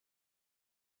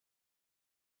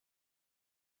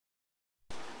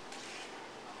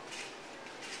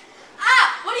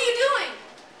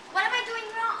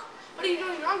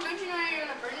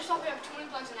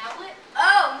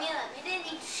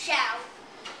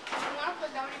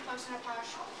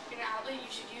in an outlet, you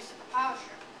should use a power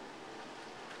strip.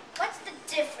 What's the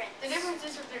difference? The difference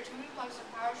is if there are too many plugs in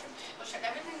a power strip, it'll shut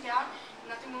everything down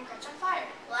and nothing will catch on fire.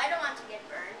 Well, I don't want to get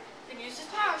burned. Then use this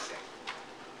power strip.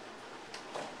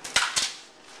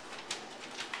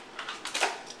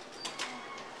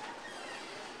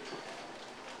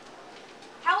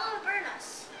 How will it burn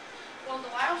us? Well,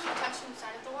 the wire will touch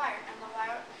inside of the wire, and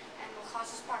will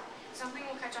cause a spark. Something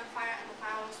will catch on fire, and the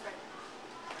fire will spread.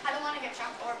 I don't want to get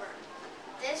shocked or burned.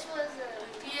 This was a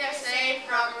PSA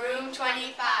from Room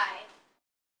 25.